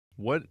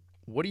What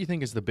do you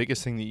think is the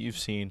biggest thing that you've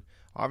seen?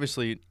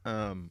 Obviously,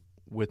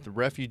 with the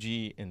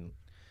refugee, and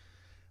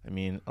I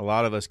mean, a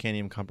lot of us can't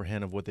even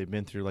comprehend of what they've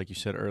been through. Like you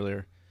said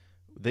earlier,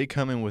 they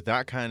come in with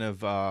that kind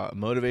of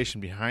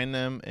motivation behind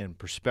them and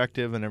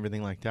perspective and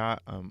everything like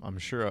that. I'm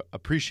sure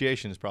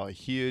appreciation is probably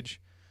huge.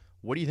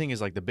 What do you think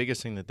is like the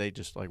biggest thing that they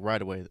just like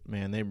right away?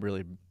 Man, they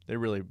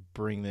really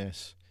bring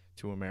this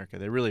to America.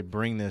 They really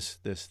bring this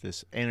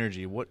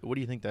energy. What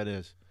do you think that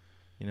is?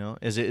 You know,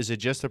 is it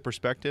just a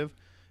perspective?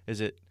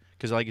 Is it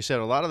because like you said,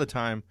 a lot of the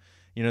time,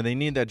 you know, they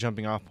need that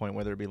jumping off point,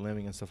 whether it be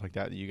living and stuff like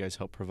that you guys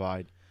help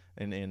provide,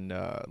 and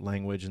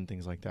language and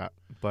things like that.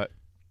 But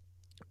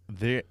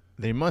they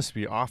must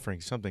be offering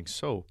something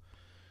so,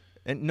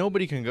 and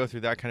nobody can go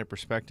through that kind of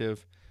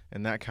perspective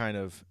and that kind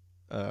of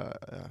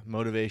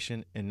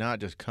motivation and not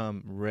just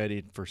come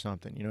ready for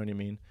something. You know what I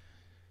mean?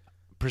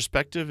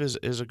 Perspective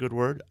is a good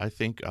word. I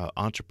think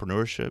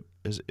entrepreneurship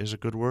is a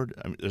good word.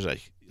 I mean, there's a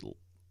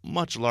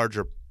much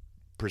larger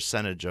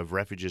percentage of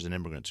refugees and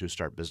immigrants who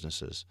start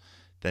businesses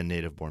than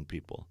native-born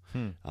people.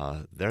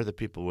 They're the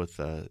people with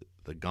the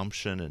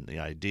gumption and the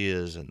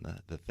ideas and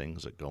the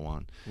things that go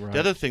on. Right. The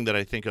other thing that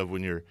I think of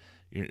when you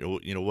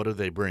know, what do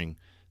they bring?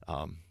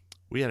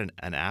 We had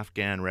an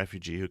Afghan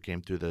refugee who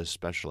came through the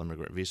special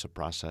immigrant visa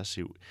process.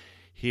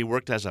 He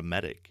worked as a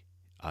medic.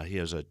 He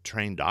was a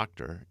trained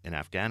doctor in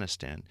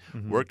Afghanistan,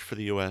 worked for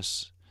the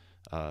U.S.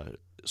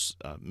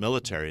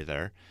 Military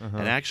there,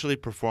 and actually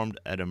performed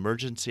an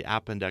emergency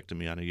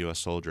appendectomy on a U.S.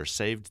 soldier,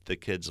 saved the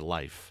kid's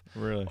life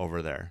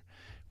over there.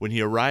 When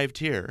he arrived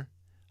here,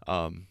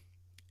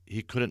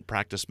 he couldn't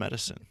practice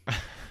medicine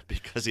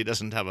because he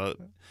doesn't have a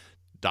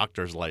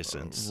doctor's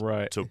license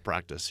to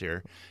practice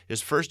here.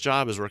 His first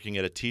job is working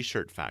at a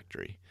T-shirt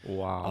factory.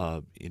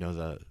 Wow. You know,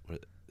 the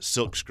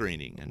silk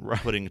screening and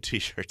putting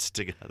T-shirts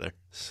together.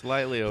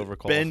 Slightly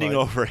overqualified. Bending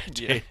over a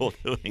table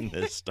doing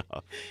this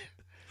stuff.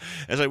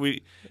 It's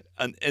like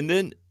and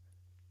then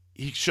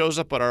he shows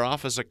up at our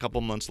office a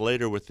couple months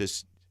later with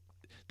this.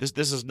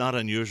 This is not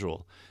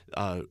unusual.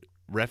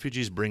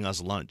 Refugees bring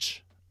us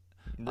lunch.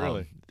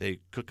 Really? They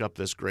cook up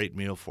this great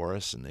meal for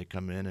us, and they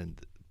come in and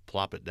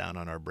plop it down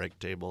on our break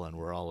table, and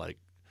we're all like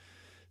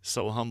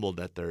so humbled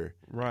that they're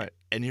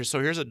And here's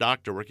a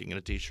doctor working in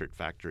a T-shirt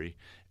factory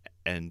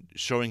and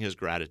showing his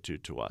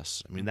gratitude to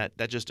us. I mean,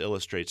 that just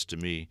illustrates to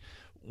me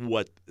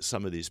what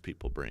some of these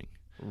people bring.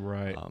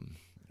 Right.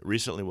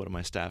 Recently, one of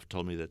my staff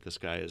told me that this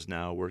guy is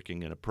now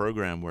working in a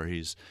program where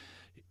he's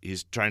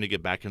trying to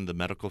get back into the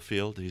medical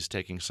field. He's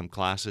taking some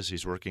classes.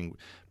 He's working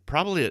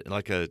probably at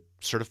like a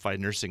certified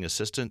nursing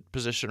assistant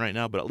position right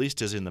now, but at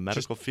least is in the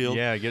medical field.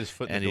 Yeah, get his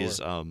foot in the door.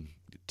 And he's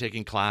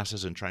taking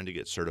classes and trying to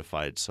get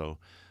certified. So,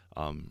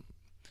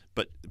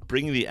 but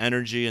bringing the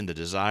energy and the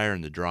desire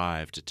and the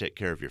drive to take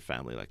care of your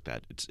family like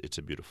that, it's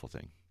a beautiful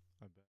thing.